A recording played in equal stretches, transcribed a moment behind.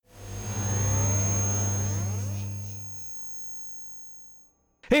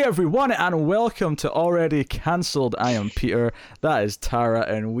Hey everyone, and welcome to Already Cancelled. I am Peter, that is Tara,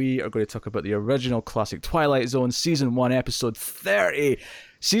 and we are going to talk about the original classic Twilight Zone, Season 1, Episode 30.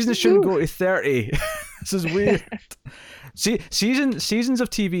 Seasons shouldn't go to 30. This is weird. See, seasons of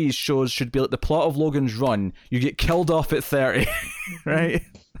TV shows should be like the plot of Logan's Run. You get killed off at 30, right?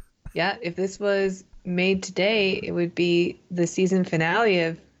 Yeah, if this was made today, it would be the season finale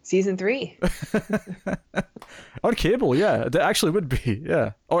of Season 3. On cable, yeah. It actually would be,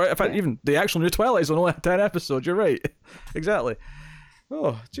 yeah. Or in fact, even the actual new Twilight Zone only had 10 episodes, you're right. Exactly.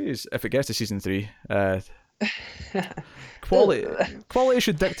 Oh, jeez. If it gets to Season 3, quality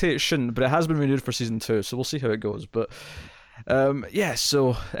should dictate it shouldn't, but it has been renewed for Season 2, so we'll see how it goes. But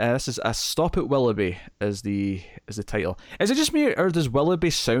this is A Stop at Willoughby is the title. Is it just me, or does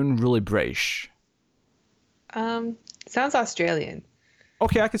Willoughby sound really British? Sounds Australian.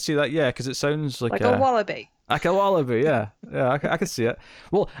 Okay, I could see that, yeah, because it sounds like a wallaby. Like a wallaby, yeah. Yeah, I can see it.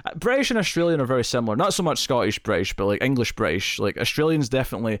 Well, British and Australian are very similar. Not so much Scottish British, but like English British. Like Australians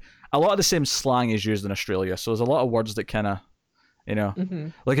definitely, a lot of the same slang is used in Australia. So there's a lot of words that kind of,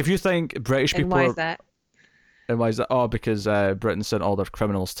 like if you think British people. And why is that? And why is that? Oh, because Britain sent all their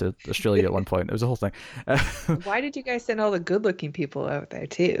criminals to Australia at one point. It was a whole thing. Why did you guys send all the good-looking people out there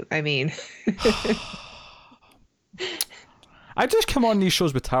too? I mean. I just come on these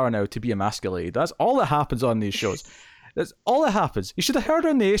shows with Tara now to be emasculated. That's all that happens on these shows. That's all that happens. You should have heard her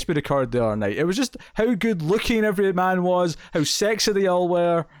on the Ace record the other night. It was just how good looking every man was, how sexy they all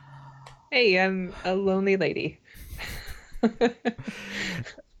were. Hey, I'm a lonely lady.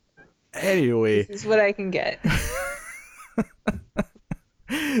 Anyway. This is what I can get.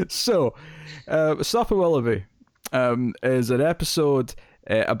 So, Stop at Willoughby is an episode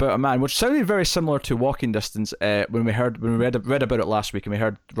about a man, which sounded very similar to Walking Distance when we read about it last week, and we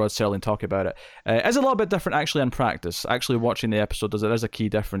heard Rod Serling talk about it. It's a little bit different actually in practice. Actually watching the episode, there's a key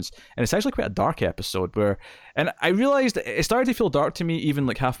difference, and it's actually quite a dark episode and I realized it started to feel dark to me even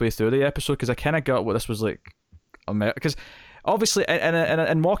like halfway through the episode, because I kind of got what this was like, because obviously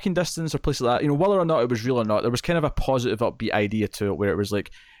in Walking Distance or places like that, whether or not it was real or not, there was kind of a positive upbeat idea to it, where it was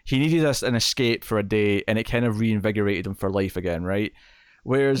like he needed an escape for a day, and it kind of reinvigorated him for life again, right?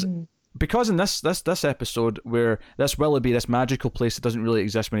 Whereas, because in this episode, where this Willoughby, this magical place that doesn't really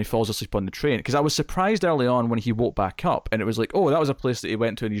exist when he falls asleep on the train, because I was surprised early on when he woke back up, and it was like, oh, that was a place that he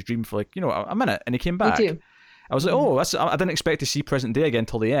went to in his dream for like, a minute, and he came back. Me too. I was like, oh, I didn't expect to see present day again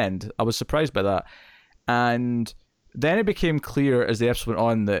till the end. I was surprised by that. And then it became clear as the episode went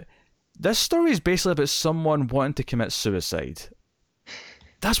on that this story is basically about someone wanting to commit suicide.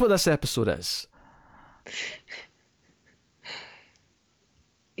 That's what this episode is.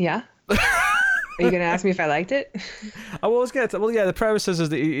 Yeah. Are you going to ask me if I liked it? The premise is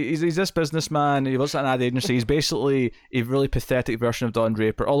that he's this businessman. He works at an ad agency. He's basically a really pathetic version of Don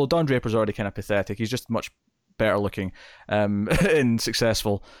Draper. Although Don Draper's already kind of pathetic. He's just much better looking and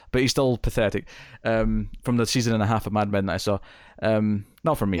successful. But he's still pathetic. From the season and a half of Mad Men that I saw.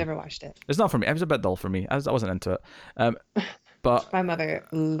 Not for me. Never watched it. It's not for me. It was a bit dull for me. I wasn't into it. But my mother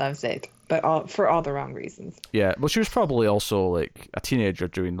loves it, but for all the wrong reasons. Yeah, well, she was probably also like a teenager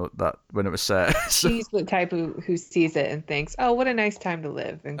during that when it was set. So. She's the type who sees it and thinks, "Oh, what a nice time to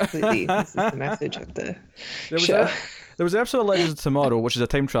live," and completely misses the message of the show. There was an episode of Legends of Tomorrow, which is a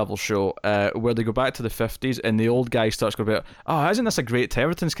time travel show, where they go back to the 50s, and the old guy starts going about, oh, isn't this a great time?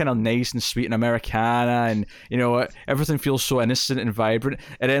 Everything's kind of nice and sweet and Americana, and everything feels so innocent and vibrant.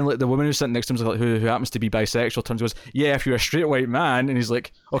 And then like the woman who's sitting next to him, like, who happens to be bisexual, turns and goes, yeah, if you're a straight white man, and he's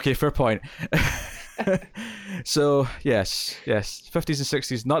like, okay, fair point. So yes, 50s and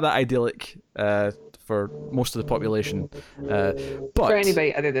 60s, not that idyllic for most of the population, but for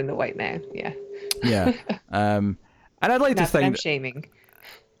anybody other than the white man, yeah. And I'd like to think I'm shaming.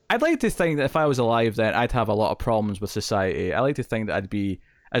 I'd like to think that if I was alive then I'd have a lot of problems with society. I like to think that I'd be,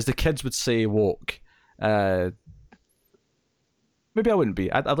 as the kids would say, woke. Maybe I wouldn't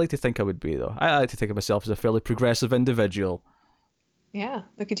be. I'd like to think I would be, though. I like to think of myself as a fairly progressive individual. Yeah,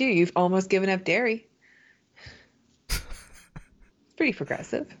 look at you. You've almost given up dairy. It's pretty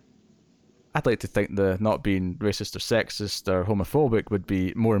progressive. I'd like to think the not being racist or sexist or homophobic would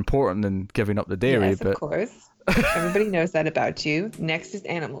be more important than giving up the dairy. Yes, of course. Everybody knows that about you. Next is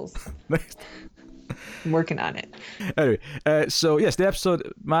animals. I'm working on it. Anyway, so yes, the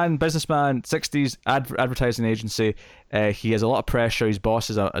episode, businessman, 60s, advertising agency. He has a lot of pressure. His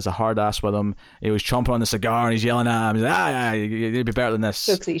boss is a hard ass with him. He was chomping on the cigar and he's yelling at him. He's like, you'd be better than this.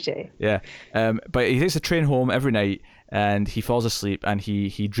 So cliche. Yeah. But he takes the train home every night, and he falls asleep, and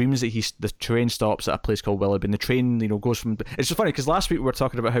he dreams that the train stops at a place called Willoughby, and the train goes from. It's just funny because last week we were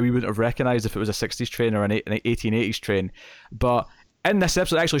talking about how we wouldn't have recognised if it was a 60s train or an 1880s train, but in this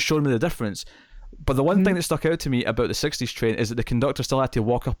episode actually showed me the difference. But the one thing that stuck out to me about the 60s train is that the conductor still had to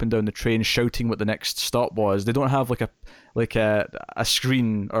walk up and down the train shouting what the next stop was. They don't have like a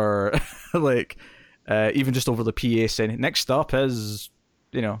screen or like even just over the PA saying next stop is,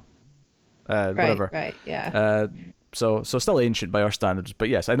 whatever. Right, yeah. So still ancient by our standards, but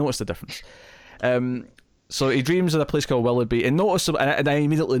yes, I noticed the difference. So he dreams of a place called Willoughby, and I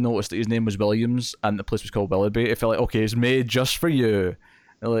immediately noticed that his name was Williams, and the place was called Willoughby. It felt like, okay, it's made just for you.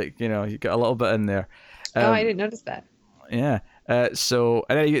 Like, you got a little bit in there. I didn't notice that. Yeah. So,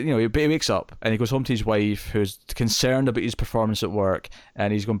 and then he wakes up and he goes home to his wife, who's concerned about his performance at work,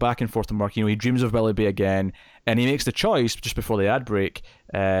 and he's going back and forth to work. He dreams of Willoughby again, and he makes the choice just before the ad break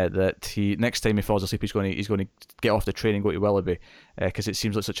that next time he falls asleep, he's going to get off the train and go to Willoughby because it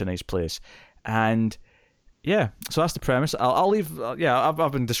seems like such a nice place. And yeah, so that's the premise. I'll leave.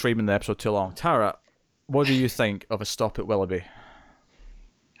 I've been describing the episode too long. Tara, what do you think of A Stop at Willoughby?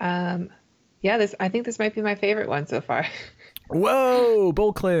 I think this might be my favorite one so far. Whoa,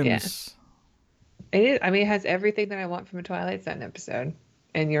 bold claims. Yeah. It is. I mean, it has everything that I want from a Twilight Zone episode.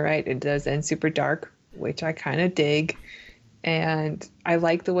 And you're right, it does end super dark, which I kind of dig. And I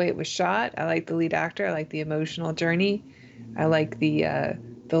like the way it was shot. I like the lead actor. I like the emotional journey. I like the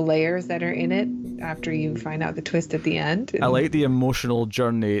layers that are in it after you find out the twist at the end. I like the emotional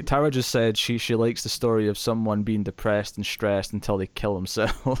journey. Tara just said she likes the story of someone being depressed and stressed until they kill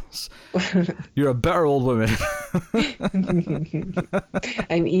themselves. You're a bitter old woman.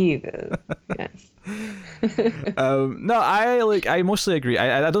 I'm evil. Yes. No, I mostly agree.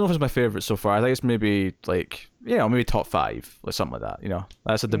 I don't know if it's my favorite so far. I think it's maybe maybe top 5 or something like that.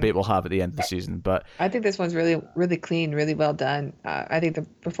 That's a debate we'll have at the end of the season. But I think this one's really, really clean, really well done. I think the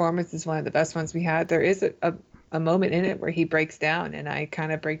performance is one of the best ones we had. There is a moment in it where he breaks down, and I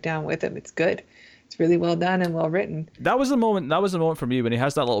kind of break down with him. It's good. It's really well done and well written. That was the moment for me when he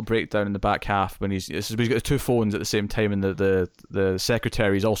has that little breakdown in the back half when he's got the 2 phones at the same time, and the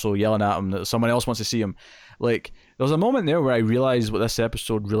secretary's also yelling at him that someone else wants to see him. Like, there was a moment there where I realized what this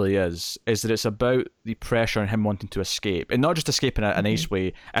episode really is that it's about the pressure on him wanting to escape, and not just escape in a nice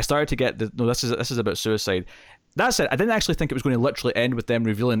way. I started to get this is about suicide. That said, I didn't actually think it was going to literally end with them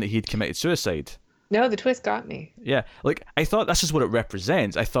revealing that he'd committed suicide. No, the twist got me. Yeah, like, I thought this is what it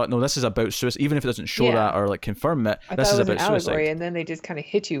represents. I thought, no, this is about suicide, even if it doesn't show that or like confirm it. I this thought is it was about an allegory, suicide, and then they just kind of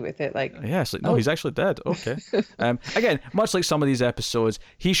hit you with it, like. Yeah, it's like, no, he's actually dead. Okay. Again, much like some of these episodes,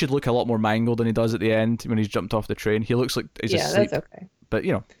 he should look a lot more mangled than he does at the end when he's jumped off the train. He looks like he's asleep. That's okay. But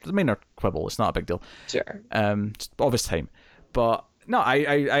it's a minor quibble. It's not a big deal. Sure. It's of his time, but. No, I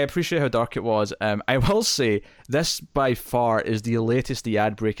appreciate how dark it was. I will say this by far is the latest the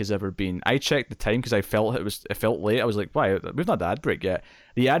ad break has ever been. I checked the time because I felt it felt late. I was like, why? We've not had the ad break yet.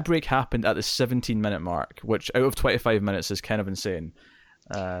 The ad break happened at the 17-minute mark, which out of 25 minutes is kind of insane.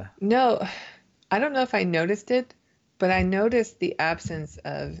 No, I don't know if I noticed it, but I noticed the absence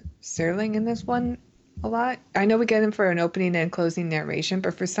of Serling in this one a lot. I know we get him for an opening and closing narration,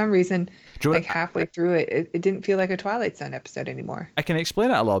 but for some reason, halfway through it didn't feel like a Twilight Zone episode anymore. I can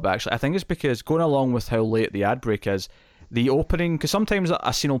explain it a little bit, actually. I think it's because going along with how late the ad break is, the opening, because sometimes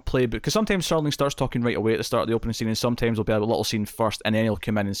a scene will play, because sometimes Serling starts talking right away at the start of the opening scene, and sometimes there'll be a little scene first, and then he'll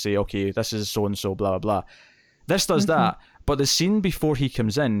come in and say, okay, this is so-and-so, blah, blah, blah. This does that, but the scene before he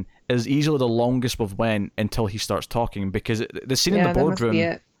comes in is easily the longest we've went until he starts talking, because the scene in the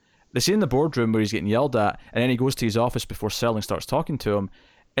boardroom... The scene in the boardroom where he's getting yelled at, and then he goes to his office before Serling starts talking to him,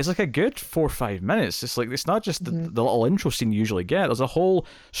 is like a good 4 or 5 minutes. It's like, it's not just the little intro scene you usually get. There's a whole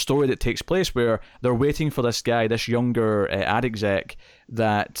story that takes place where they're waiting for this guy, this younger ad exec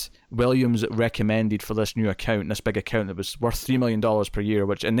that Williams recommended for this new account, this big account that was worth $3 million per year,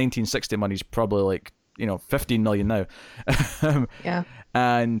 which in 1960 money is probably like, 15 million now. Yeah.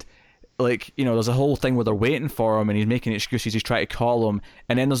 And there's a whole thing where they're waiting for him and he's making excuses, he's trying to call him,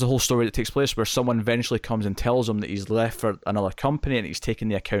 and then there's a whole story that takes place where someone eventually comes and tells him that he's left for another company and he's taking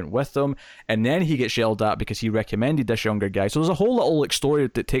the account with him, and then he gets yelled at because he recommended this younger guy. So there's a whole little story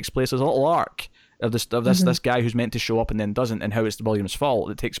that takes place, there's a little arc of this guy who's meant to show up and then doesn't, and how it's William's fault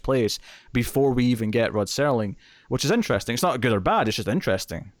that takes place before we even get Rod Serling, which is interesting. It's not good or bad, it's just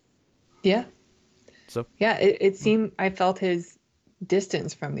interesting. Yeah. So yeah, it seemed, I felt his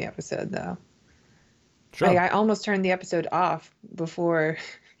distance from the episode, though. Sure. I almost turned the episode off before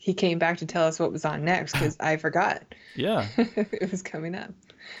he came back to tell us what was on next, because I forgot. Yeah. It was coming up.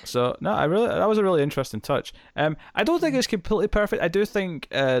 So no, that was a really interesting touch. I don't think it's completely perfect. I do think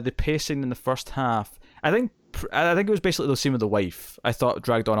the pacing in the first half, I think it was basically the scene with the wife, I thought it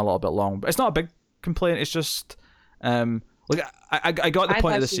dragged on a little bit long, but it's not a big complaint. It's just I got the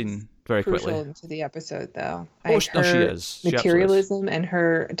point of the scene. very crucial quickly. into the episode, though. Oh, Like no, she her is. She absolutely is. materialism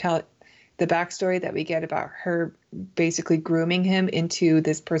and the backstory that we get about her basically grooming him into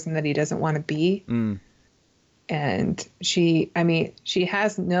this person that he doesn't want to be. Mm. And she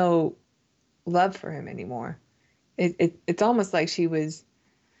has no love for him anymore. It's almost like she was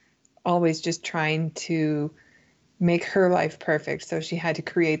always just trying to make her life perfect, so she had to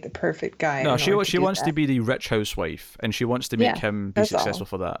create the perfect guy. No, in order she do wants to that. be the rich housewife, and she wants to make Yeah, him be that's successful all.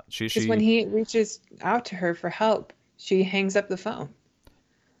 for that. Because when he reaches out to her for help, she hangs up the phone.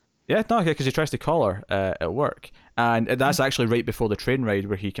 Yeah, no, because he tries to call her at work, and that's actually right before the train ride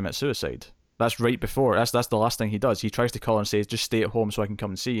where he commits suicide. That's right before. That's the last thing he does. He tries to call her and says, "Just stay at home so I can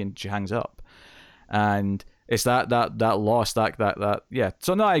come and see you," and she hangs up. And it's that loss, that yeah.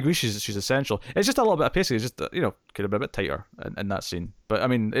 So no, I agree. She's essential. It's just a little bit of pacing. It's just could have been a bit tighter in that scene. But I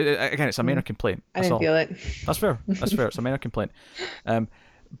mean, again, it's a minor complaint. I That's didn't all. feel it. That's fair. That's fair. It's a minor complaint.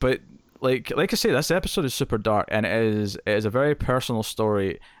 But like I say, this episode is super dark, and it is a very personal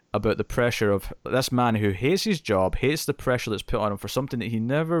story about the pressure of this man who hates his job, hates the pressure that's put on him for something that he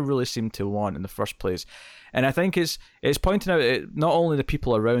never really seemed to want in the first place. And I think it's pointing out not only the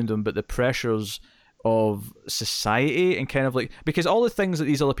people around him, but the pressures of society, and kind of like, because all the things that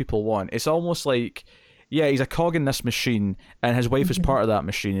these other people want, it's almost like, yeah, he's a cog in this machine, and his wife is part of that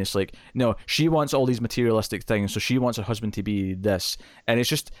machine. It's like, no, she wants all these materialistic things, so she wants her husband to be this, and it's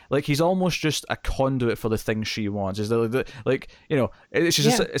just like he's almost just a conduit for the things she wants. It's it's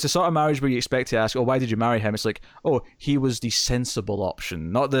just Yeah. it's a sort of marriage where you expect to ask, oh, why did you marry him? It's like, oh, he was the sensible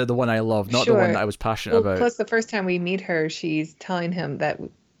option, not the one I love, not the one Sure. that I was passionate Well, about. plus the first time we meet her, she's telling him that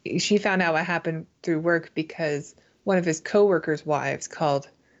she found out what happened through work because one of his coworkers' wives called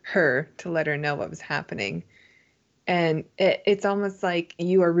her to let her know what was happening. And it's almost like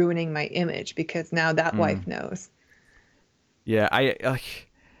you are ruining my image because now that wife knows. Yeah,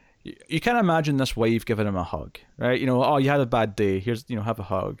 you can't imagine this wife giving him a hug, right? Oh, you had a bad day. Here's, have a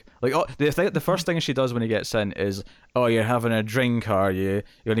hug. Like, oh, the first thing she does when he gets in is, oh, you're having a drink, are you?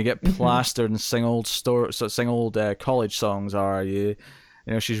 You're gonna get plastered and sing old college songs, are you?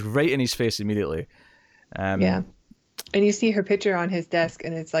 She's right in his face immediately. Yeah. And you see her picture on his desk,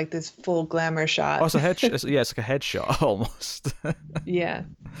 and it's like this full glamour shot. Oh, it's a it's like a headshot almost. Yeah.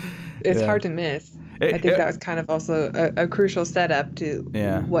 It's Yeah. hard to miss. I think that was kind of also a crucial setup to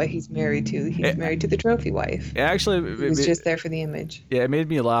what he's married to. He's married to the trophy wife. It He's just there for the image. Yeah, it made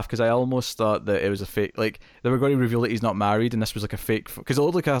me laugh because I almost thought that it was a fake. Like, they were going to reveal that he's not married, and this was like a fake. Because it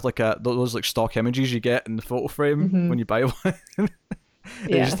looked like those like stock images you get in the photo frame when you buy one.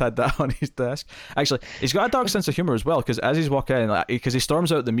 He Yeah. just had that on his desk. Actually, he's got a dark sense of humor as well, because as he's walking in, because he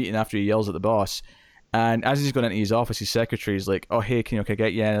storms out the meeting after he yells at the boss, and as he's going into his office, his secretary is like, "Oh, hey, can I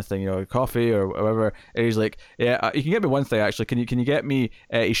get you anything? Coffee or whatever?" And he's like, "Yeah, you can get me one thing actually. Can you get me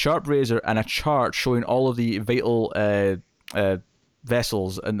a sharp razor and a chart showing all of the vital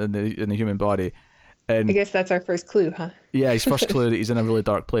vessels in the human body?" And I guess that's our first clue, huh? yeah, his first clue that he's in a really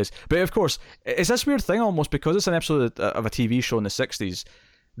dark place. But of course, it's this weird thing almost, because it's an episode of a TV show in the 60s.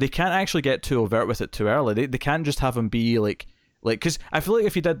 They can't actually get too overt with it too early. They can't just have him be like, because I feel like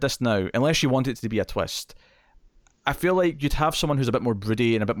if you did this now, unless you want it to be a twist, I feel like you'd have someone who's a bit more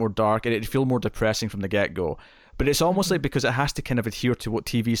broody and a bit more dark, and it'd feel more depressing from the get-go. But it's almost like, because it has to kind of adhere to what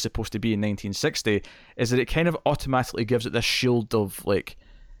TV is supposed to be in 1960, is that it kind of automatically gives it this shield of like,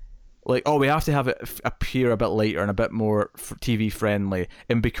 oh, we have to have it appear a bit lighter and a bit more TV friendly,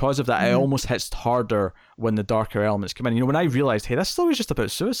 and because of that, it almost hits harder when the darker elements come in. When I realized, hey, this story is just about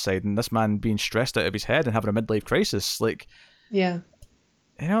suicide and this man being stressed out of his head and having a midlife crisis, like, Yeah.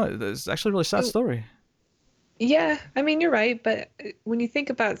 it's actually a really sad story. Yeah, I mean, you're right. But when you think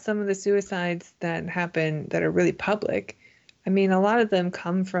about some of the suicides that happen that are really public, I mean, a lot of them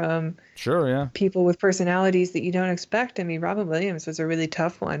come from Sure, yeah. people with personalities that you don't expect. I mean, Robin Williams was a really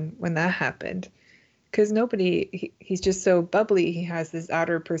tough one when that happened, because he's just so bubbly. He has this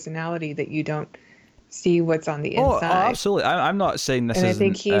outer personality that you don't see what's on the Oh, inside. absolutely. I'm not saying this And I isn't.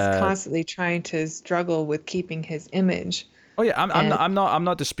 think he's constantly trying to struggle with keeping his image. Oh yeah, I'm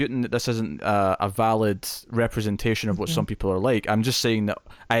not disputing that this isn't a valid representation of what some people are like. I'm just saying that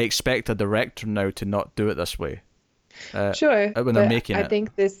I expect a director now to not do it this way. Sure, when they're but making I it.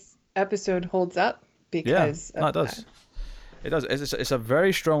 think this episode holds up because no, it of does. that. It does. It's a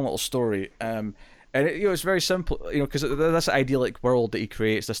very strong little story. And it's very simple. Because this idyllic world that he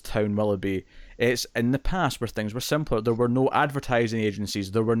creates, this town Willoughby, it's in the past where things were simpler. There were no advertising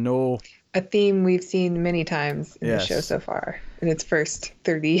agencies. There were no. A theme we've seen many times in Yes. the show so far in its first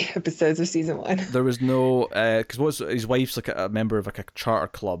 30 episodes of season 1. There was no, because his wife's like a member of like a charter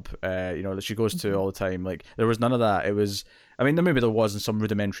club, that she goes to all the time. Like, there was none of that. It was I mean, maybe there was in some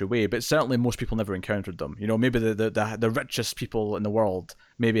rudimentary way, but certainly most people never encountered them. You know, maybe the richest people in the world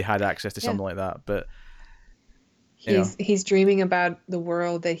maybe had access to Yeah. something like that, but you know, He's dreaming about the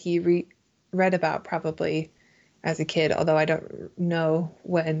world that he read about probably as a kid, although I don't know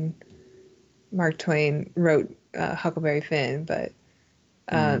when Mark Twain wrote Huckleberry Finn, but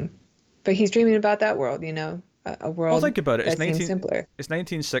he's dreaming about that world, you know, a well, world think about it. that seems simpler. It's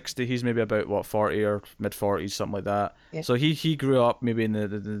 1960. He's maybe about what 40 or mid 40s, something like that. Yeah. So he grew up maybe in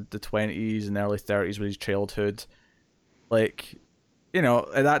the 20s and early 30s with his childhood. Like, you know,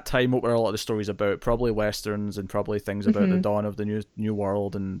 at that time, what were a lot of the stories about? Probably westerns and probably things about the dawn of the new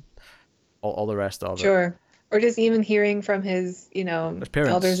world and all the rest of it. Sure. Or just even hearing from his, you know, His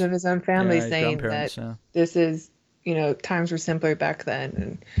parents. elders of his own family Yeah, his saying grandparents, that yeah. this is, you know, times were simpler back then,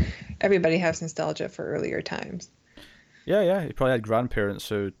 and everybody has nostalgia for earlier times. Yeah. He probably had grandparents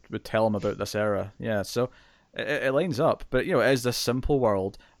who would tell him about this era. Yeah, so it lines up. But, you know, it is this simple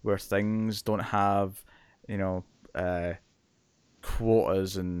world where things don't have, you know,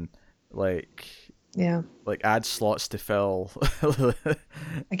 quotas and, Yeah. like ad slots to fill.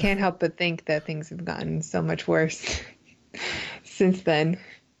 I can't help but think that things have gotten so much worse since then.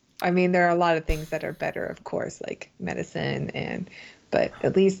 I mean, there are a lot of things that are better, of course, like medicine, but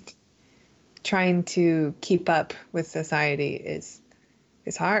at least trying to keep up with society is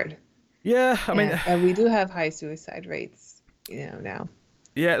hard. Yeah, I mean, and we do have high suicide rates, you know, now.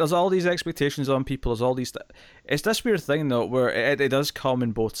 yeah, there's all these expectations on people. There's all these. It's this weird thing though, where it does come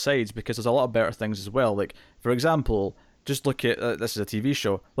in both sides because there's a lot of better things as well. Like, for example, just look at this is a TV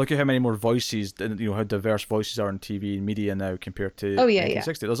show. Look at how many more voices, and you know how diverse voices are in TV and media now compared to Oh yeah,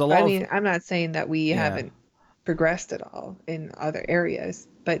 1960. yeah. There's a lot I of. mean, I'm not saying that we Yeah. haven't progressed at all in other areas,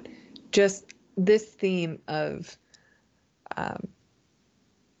 but just this theme of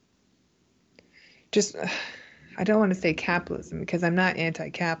just I don't want to say capitalism because I'm not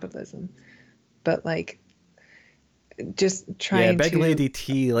anti-capitalism, but like just Yeah, trying Big to Lady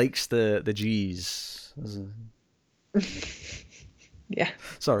T likes the G's. yeah.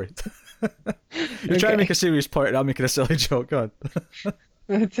 Sorry. You're trying to make a serious point and I'm making a silly joke. God.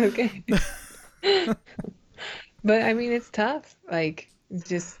 It's okay. But I mean, it's tough. Like, it's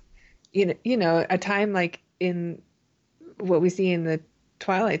just, you know, a time like in what we see in the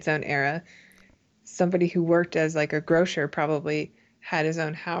Twilight Zone era, somebody who worked as like a grocer probably had his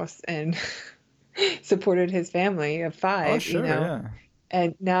own house and supported his family of five, Oh, sure, you know. yeah.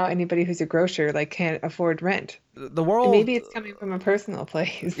 And now anybody who's a grocer like can't afford rent. The And world. maybe it's coming from a personal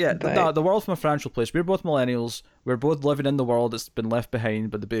place, Yeah, but no, the world from a financial place. We're both millennials. We're both living in the world that's been left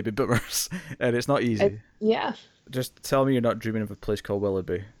behind by the baby boomers, and it's not easy. yeah. Just tell me you're not dreaming of a place called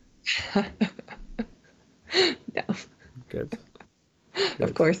Willoughby. No, Good.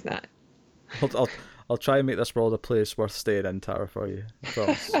 of course not. I'll try and make this world a place worth staying in, Tara, for you. I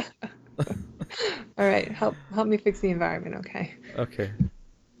promise. All right, help me fix the environment, okay? Okay.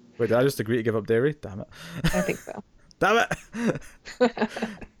 Wait, did I just agree to give up dairy? Damn it. I think so. Damn it!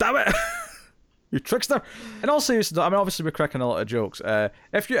 Damn it! You trickster! And also, I mean, obviously we're cracking a lot of jokes.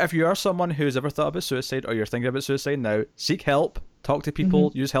 If you are someone who's ever thought about suicide or you're thinking about suicide now, seek help. Talk to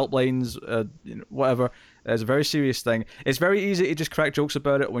people. Use helplines. You know, whatever. It's a very serious thing. It's very easy to just crack jokes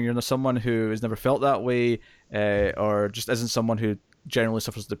about it when you're someone who has never felt that way, or just isn't someone who generally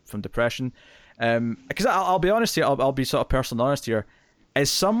suffers from depression. Because I'll be honest here. I'll be sort of personally honest here. As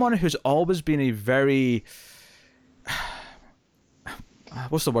someone who's always been a very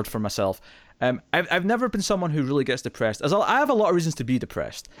what's the word for myself? I've never been someone who really gets depressed. I have a lot of reasons to be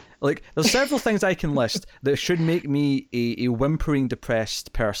depressed. Like, there's several things I can list that should make me a whimpering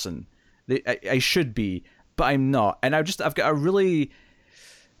depressed person. I should be, but I'm not. And I've got a really,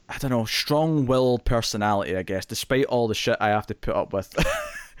 I don't know, strong-willed personality, I guess, despite all the shit I have to put up with.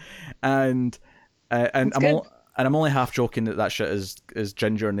 and I'm only half joking that shit is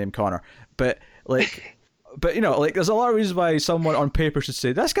Ginger named Connor. But like. But, you know, like, there's a lot of reasons why someone on paper should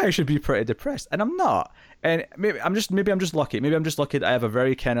say, this guy should be pretty depressed. And I'm not. And maybe I'm just lucky. Maybe I'm just lucky that I have a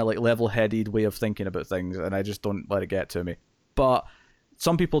very kind of, like, level-headed way of thinking about things, and I just don't let it get to me. But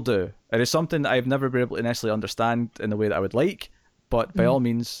some people do. It is something that I've never been able to necessarily understand in the way that I would like. But by all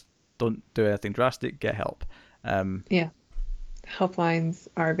means, don't do anything drastic. Get help. Yeah. Helplines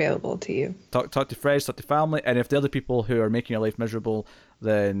are available to you. Talk to friends, talk to family, and if they're the people who are making your life miserable,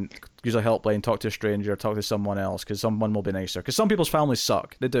 then use a helpline, talk to a stranger, talk to someone else, because someone will be nicer. Because some people's families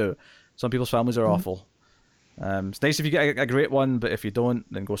suck. They do. Some people's families are awful. It's nice if you get a great one, but if you don't,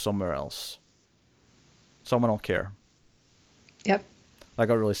 then go somewhere else. Someone will care. Yep. I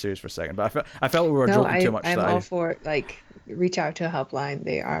got really serious for a second, but I felt we were joking too much. I'm all for, like, reach out to a helpline.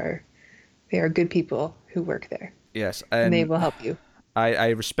 They are good people who work there. Yes, and they and will help you. I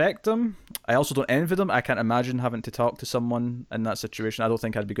respect them. I also don't envy them. I can't imagine having to talk to someone in that situation. I don't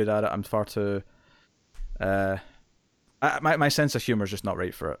think I'd be good at it. I'm far too. My sense of humor is just not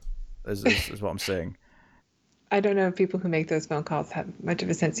right for it. Is what I'm saying. I don't know if people who make those phone calls have much of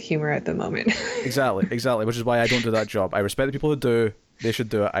a sense of humor at the moment. Exactly. Which is why I don't do that job. I respect the people who do. They should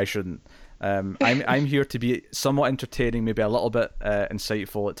do it. I shouldn't. I'm here to be somewhat entertaining, maybe a little bit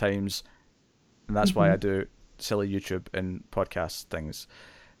insightful at times, and that's why I do silly YouTube and podcast things.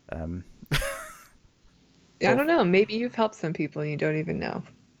 I don't know. Maybe you've helped some people and you don't even know.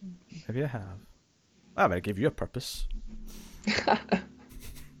 Maybe I have. I might give you a purpose.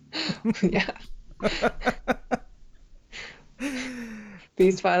 Yeah.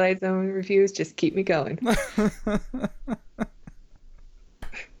 These Twilight Zone reviews just keep me going.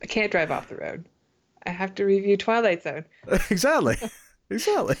 I can't drive off the road. I have to review Twilight Zone. Exactly.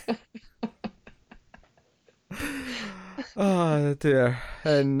 Oh dear.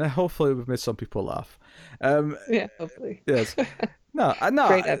 And hopefully we've made some people laugh. Yeah, hopefully. Yes. No.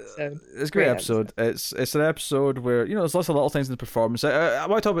 Great episode. It's a great episode. It's an episode where, there's lots of little things in the performance. I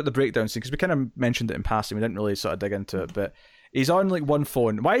want to talk about the breakdown scene because we kind of mentioned it in passing. We didn't really sort of dig into it, but he's on like one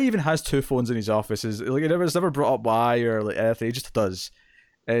phone. Why he even has two phones in his office is like it's never brought up why or like anything. He just does.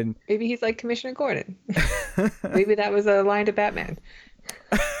 And maybe he's like Commissioner Gordon. Maybe that was a line to Batman.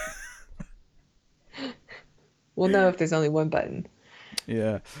 We'll know if there's only one button.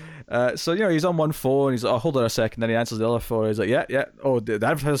 Yeah. So, he's on one phone. He's like, oh, hold on a second. Then he answers the other phone. He's like, yeah. Oh, the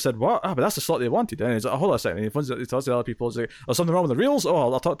advertiser said, what? Ah, but that's the slot they wanted. And he's like, oh, hold on a second. And he talks to the other people. He's like, oh, something wrong with the reels?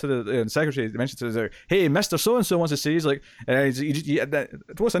 Oh, I'll talk to the secretary. He mentions to him, he's like, hey, Mr. So-and-so wants to see. He's like, and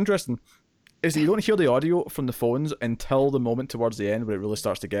what's interesting is that you don't hear the audio from the phones until the moment towards the end where it really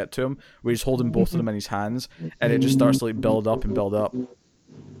starts to get to him, where he's holding both of them in his hands, and it just starts to like build up.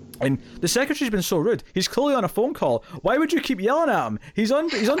 And the secretary's been so rude. He's clearly on a phone call. Why would you keep yelling at him? He's on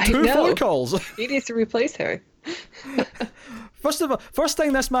two phone calls. He needs to replace her. First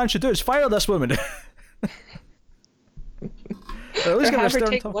thing this man should do is fire this woman. At least have her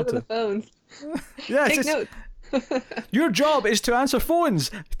take one of the phones. Yeah, take notes. Your job is to answer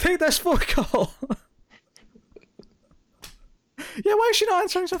phones. Take this phone call. Yeah, why is she not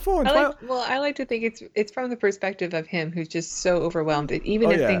answering her phone? I like to think it's from the perspective of him who's just so overwhelmed that even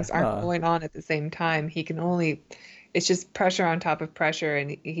if things aren't going on at the same time, it's just pressure on top of pressure,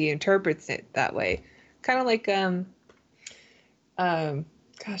 and he interprets it that way. Kind of like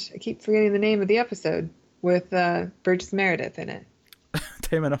gosh, I keep forgetting the name of the episode with Burgess Meredith in it.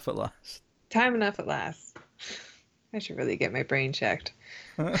 Time Enough at Last. Time Enough at Last. I should really get my brain checked.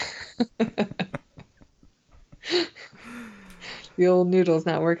 The old noodle's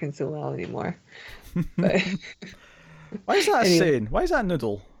not working so well anymore. But why is that anyway. Saying? Why is that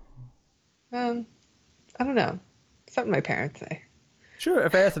noodle? I don't know. Something my parents say. Sure,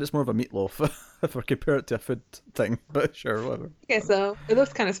 if anything, it's more of a meatloaf if we compare it to a food thing. But sure, whatever. Okay, so it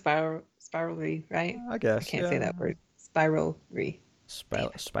looks kind of spirally, right? I guess. I can't say that word. Spirally.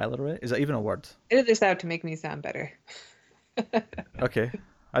 Spirally? Is that even a word? Edit this out to make me sound better. Okay.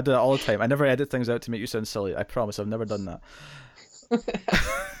 I do that all the time. I never edit things out to make you sound silly. I promise. I've never done that.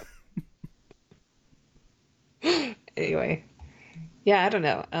 Anyway, yeah, I don't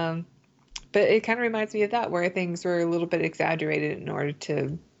know. But it kind of reminds me of that, where things were a little bit exaggerated in order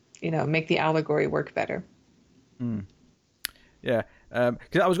to, make the allegory work better. Yeah.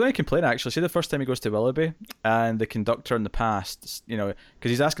 Because I was going to complain, actually. See, the first time he goes to Willoughby and the conductor in the past, because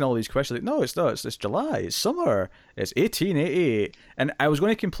he's asking all these questions. Like, no, it's not. It's July. It's summer. It's 1888. And I was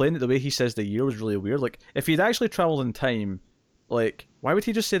going to complain that the way he says the year was really weird. Like, if he'd actually traveled in time, like, why would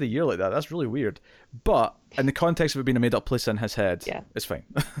he just say the year like that? That's really weird. But in the context of it being a made-up place in his head, it's fine.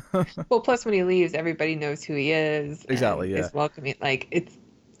 Well, plus when he leaves, everybody knows who he is. Exactly, yeah. Is welcoming. Like,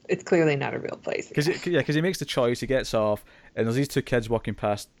 it's clearly not a real place. Because he makes the choice, he gets off, and there's these two kids walking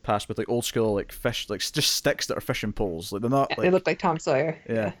past with like old school like fish, like just sticks that are fishing poles. Like they're not. They look like Tom Sawyer.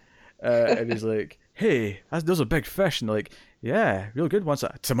 Yeah. And he's like, "Hey, those are big fish," and they're like, "Yeah, real good ones.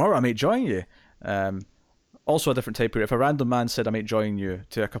 Tomorrow I might join you." Also a different type of. If a random man said, "I might join you"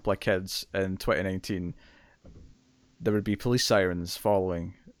 to a couple of kids in 2019, there would be police sirens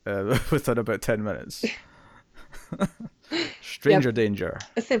following within about 10 minutes. Stranger danger.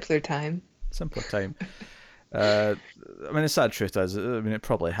 A simpler time. I mean, the sad truth is, it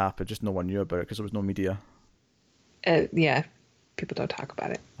probably happened, just no one knew about it because there was no media. Yeah, people don't talk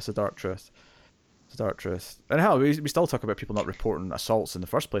about it. That's the dark truth. And hell, we still talk about people not reporting assaults in the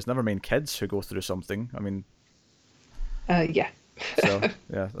first place, never mind kids who go through something. I mean... yeah. So,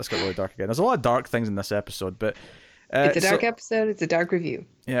 yeah, that's got really dark again. There's a lot of dark things in this episode, but It's a dark episode. It's a dark review.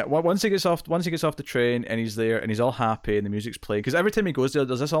 Yeah, once he gets off the train and he's there and he's all happy and the music's playing, because every time he goes there,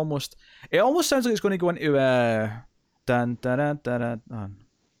 there's this almost sounds like it's going to go into dun dun dun dun dun.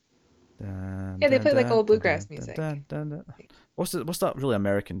 Yeah, they play like old bluegrass music. What's that really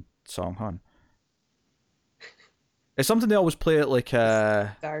American song, hon? It's something they always play at like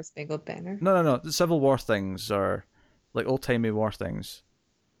Star Spangled Banner. No, the Civil War things or like old timey war things.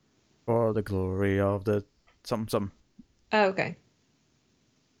 For the glory of the something. Oh, okay.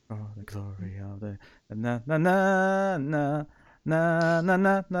 For the glory of the na na na na na na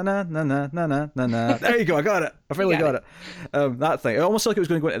na na na na na na na. There you go, I got it. I finally got it. That thing. It almost like it was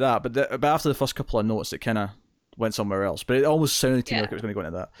going to go into that, but after the first couple of notes, it kind of went somewhere else. But it almost sounded to me like it was going to go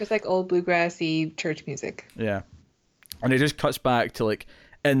into that. It's like old bluegrassy church music. Yeah, and it just cuts back to like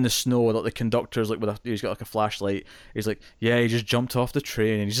in the snow, like the conductor's like he's got like a flashlight. He's like, yeah, he just jumped off the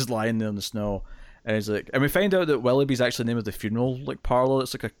train and he's just lying there in the snow. And he's like, and we find out that Willoughby's actually the name of the funeral like parlor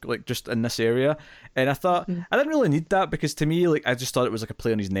that's like just in this area. And I thought I didn't really need that because to me, like I just thought it was like a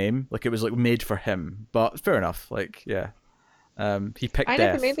play on his name, like it was like made for him. But fair enough, like yeah, he picked. I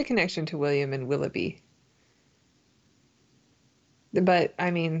never made the connection to William and Willoughby, but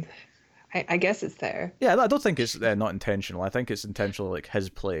I mean, I guess it's there. Yeah, I don't think it's not intentional. I think it's intentional, like his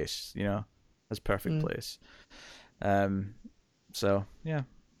place, you know, his perfect place. So yeah,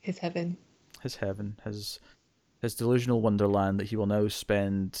 his heaven. His heaven, his delusional wonderland that he will now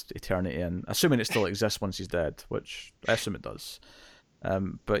spend eternity in, assuming it still exists once he's dead, which I assume it does.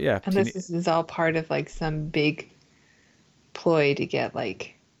 But yeah, and this is all part of like some big ploy to get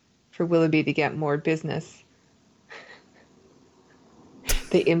like for Willoughby to get more business.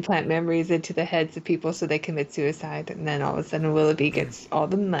 They implant memories into the heads of people so they commit suicide, and then all of a sudden Willoughby gets all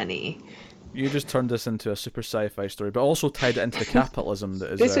the money. You just turned this into a super sci-fi story, but also tied it into the capitalism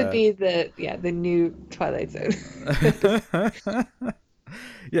that is. This would be the new Twilight Zone.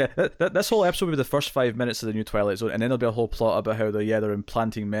 Yeah, this whole episode will be the first 5 minutes of the new Twilight Zone, and then there'll be a whole plot about how they're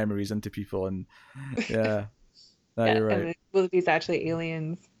implanting memories into people, and yeah, you're right. And Willoughby's actually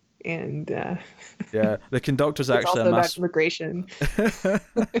aliens, and yeah, the conductor's actually also about immigration.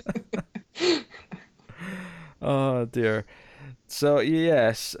 Oh dear. So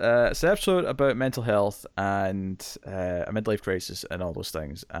yes, it's an episode about mental health and a midlife crisis and all those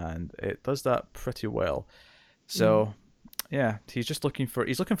things, and it does that pretty well. So yeah, he's looking for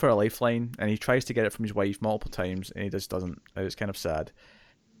a lifeline, and he tries to get it from his wife multiple times, and he just doesn't. It's kind of sad.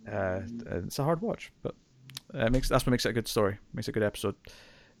 And it's a hard watch, but that's what makes it a good story. Makes it a good episode.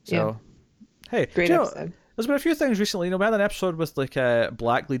 So hey, great episode. There's been a few things recently. You know, we had an episode with like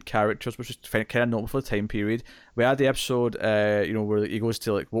black lead characters, which is kind of notable for the time period. We had the episode, where he goes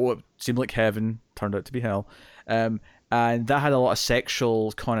to like what seemed like heaven turned out to be hell, and that had a lot of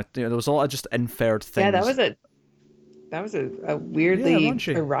sexual there was a lot of just inferred things. Yeah, that was a weirdly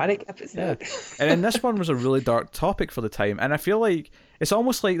erotic episode. Yeah. And then this one was a really dark topic for the time, and I feel like it's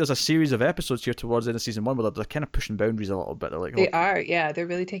almost like there's a series of episodes here towards the end of season 1 where they're kind of pushing boundaries a little bit. They're like, they're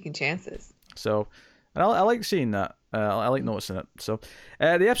really taking chances. So. And I like seeing that. I like noticing it. So,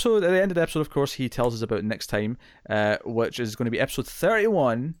 at the end of the episode, of course, he tells us about next time, which is going to be episode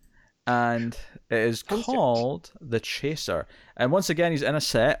 31, and it is called The Chaser. And once again, he's in a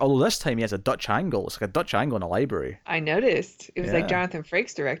set, although this time he has a Dutch angle. It's like a Dutch angle in a library. I noticed. It was like Jonathan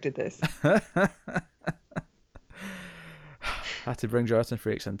Frakes directed this. I had to bring Jonathan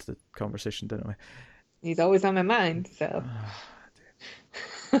Frakes into the conversation, didn't we? He's always on my mind, so...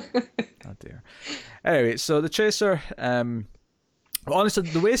 Oh dear. Anyway, so The Chaser, honestly,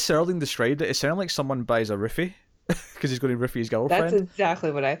 the way Serling described it sounded like someone buys a roofie because he's going to roofie his girlfriend. That's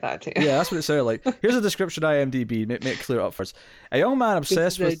exactly what I thought too. Yeah, that's what it sounded like. Here's a description IMDb, make it clear up first. A young man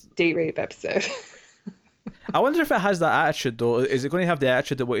obsessed with... a date rape episode. I wonder if it has that attitude though. Is it going to have the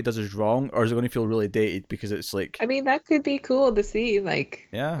attitude that what he does is wrong, or is it going to feel really dated because it's like... I mean, that could be cool to see. Like,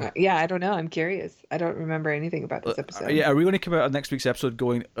 yeah, I don't know. I'm curious. I don't remember anything about this episode. Yeah, are we going to come out of next week's episode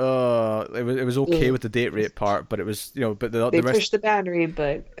going, it was okay with the date rape part, but it was, but the they rest... pushed the boundary,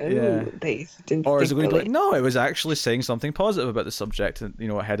 but they didn't. Or is it going to be like, no, it was actually saying something positive about the subject, and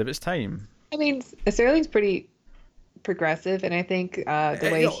ahead of its time. I mean, Serling's pretty progressive, and I think the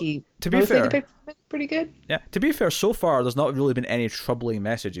way he to be fair depicts it pretty good. Yeah, to be fair, so far there's not really been any troubling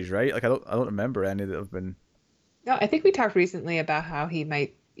messages, right? Like I don't remember any that have been. No, I think we talked recently about how he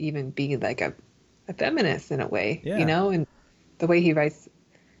might even be like a feminist in a way, and the way he writes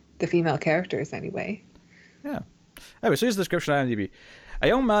the female characters anyway. Yeah. Anyway, so here's the description on IMDb. A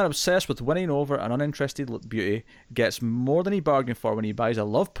young man obsessed with winning over an uninterested beauty gets more than he bargained for when he buys a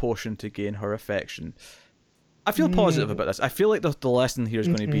love potion to gain her affection. I feel positive about this. I feel like the lesson here is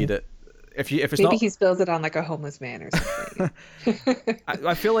going to be that if it's Maybe not, he spills it on like a homeless man or something.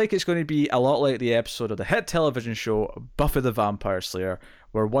 I feel like it's going to be a lot like the episode of the hit television show Buffy the Vampire Slayer,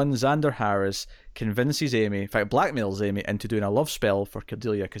 where one Xander Harris convinces Amy, in fact blackmails Amy, into doing a love spell for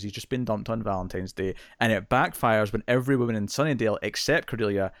Cordelia because he's just been dumped on Valentine's Day, and it backfires when every woman in Sunnydale except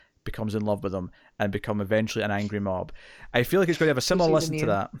Cordelia becomes in love with him and become eventually an angry mob. I feel like it's going to have a similar She's lesson to immune.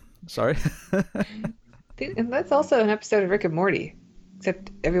 that. Sorry. And that's also an episode of Rick and Morty,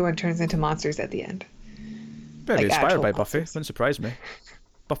 except everyone turns into monsters at the end. Maybe Like inspired actual by Buffy. monsters. Wouldn't surprise me.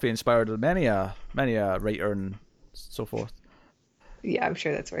 Buffy inspired many a writer and so forth. Yeah, I'm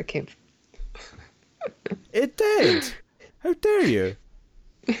sure that's where it came from. It did. How dare you?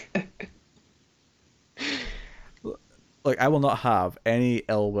 Look, I will not have any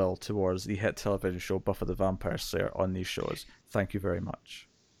ill will towards the hit television show Buffy the Vampire Slayer on these shows. Thank you very much.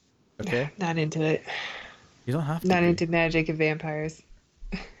 Okay? Not into it. You don't have to. Not be. into magic and vampires.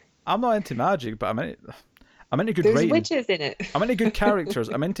 I'm not into magic, but I'm into good There's writing. witches in it. I'm into good characters.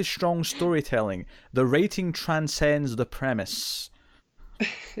 I'm into strong storytelling. The writing transcends the premise.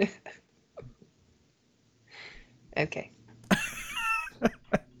 Okay.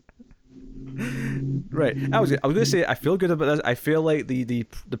 Right. I was going to say I feel good about this. I feel like the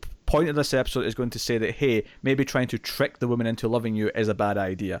point of this episode is going to say that, hey, maybe trying to trick the woman into loving you is a bad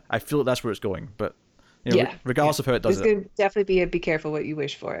idea. I feel like that's where it's going, but Yeah. regardless of how it does There's it. going to definitely be a be careful what you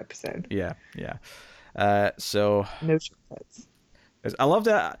wish for episode. Yeah. So No shortcuts. I love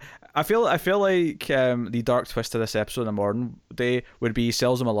that. I feel like the dark twist of this episode in the modern day would be he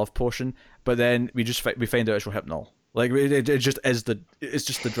sells him a love potion, but then we find out it's Rohypnol. Like it just is it's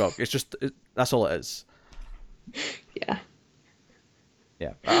just the drug. That's all it is. Yeah.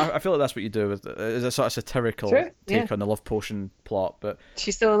 Yeah, I feel like that's what you do with it's a sort of satirical Sure, take yeah. on the love potion plot, but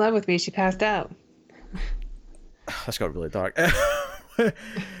She's still in love with me. She passed out. that's got really dark.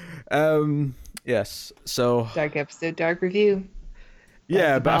 Yes. So Dark episode, dark review.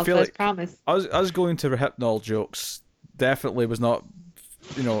 yeah, That's but I about feel as like promised. us going to Rohypnol jokes definitely was not,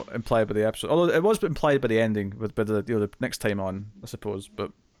 implied by the episode. Although it was implied by the ending by the next time on, I suppose.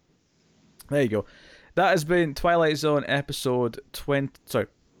 But there you go. That has been Twilight Zone episode 20. Sorry,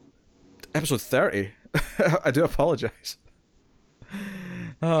 episode 30. I do apologize.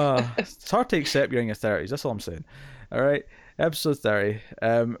 It's hard to accept you're in your 30s. That's all I'm saying. All right, episode 30.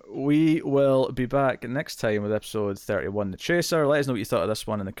 We will be back next time with episode 31, The Chaser. Let us know what you thought of this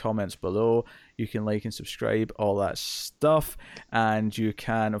one in the comments below. You can like and subscribe, all that stuff, and you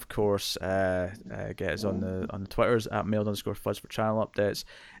can, of course, get us on the Twitters at mailed_fuzz for channel updates,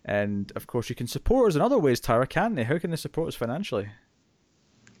 and of course you can support us in other ways. Tara, can they? How can they support us financially?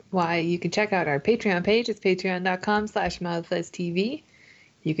 Why, you can check out our Patreon page. It's patreon.com/mildfuzztv.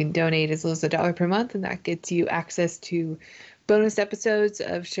 You can donate as little as $1 per month, and that gets you access to bonus episodes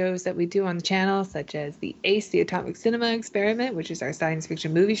of shows that we do on the channel, such as the ACE, the Atomic Cinema Experiment, which is our science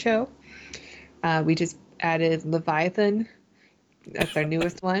fiction movie show. We just added Leviathan. That's our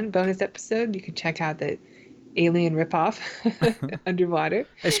newest one, bonus episode. You can check out the alien ripoff underwater.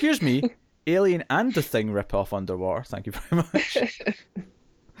 Excuse me, Alien and The Thing ripoff underwater. Thank you very much.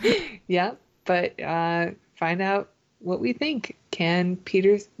 Yeah, but find out what we think. Can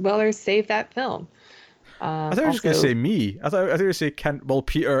Peter Weller save that film? I thought you were just going to say me. I thought you were going to say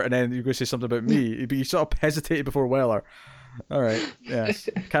Peter, and then you were going to say something about me. But you sort of hesitated before Weller. All right. Yes.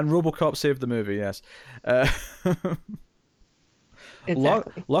 Can RoboCop save the movie? Yes.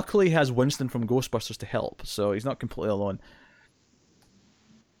 Exactly. Luckily, he has Winston from Ghostbusters to help, so he's not completely alone.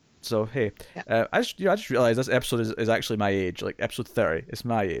 So hey, Yeah. I just realized this episode is actually my age. Like episode 30, it's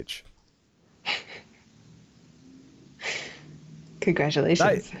my age.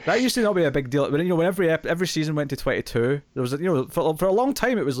 Congratulations. That used to not be a big deal. When when every season went to 22, there was for a long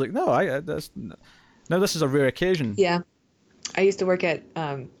time it was like now this is a rare occasion. Yeah. I used to work at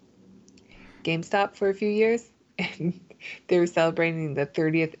GameStop for a few years, and they were celebrating the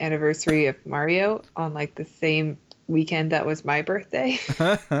 30th anniversary of Mario on like the same weekend that was my birthday,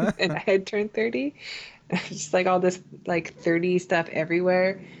 and I had turned 30. Just like all this like 30 stuff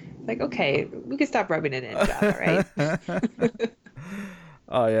everywhere. Like, okay, we can stop rubbing it in, John, all right?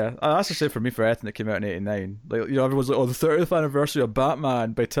 Oh yeah, that's the same for me for Ethan that came out in '89. Like everyone's like, "Oh, the 30th anniversary of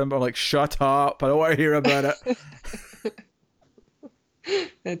Batman by Tim." I'm like, "Shut up! I don't want to hear about it."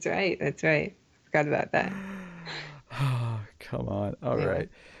 That's right. That's right. Forgot about that. Oh, come on! All Yeah. right.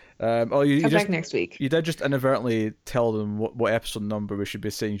 You Come just back next week. you did just inadvertently tell them what episode number we should be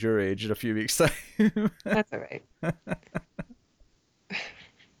saying your age in a few weeks' time. That's all right.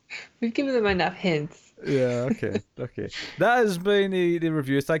 We've given them enough hints. Yeah, okay. That has been the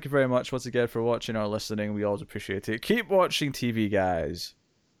review. Thank you very much once again for watching or listening. We always appreciate it. Keep watching TV, guys.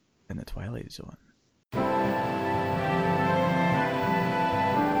 in the Twilight Zone.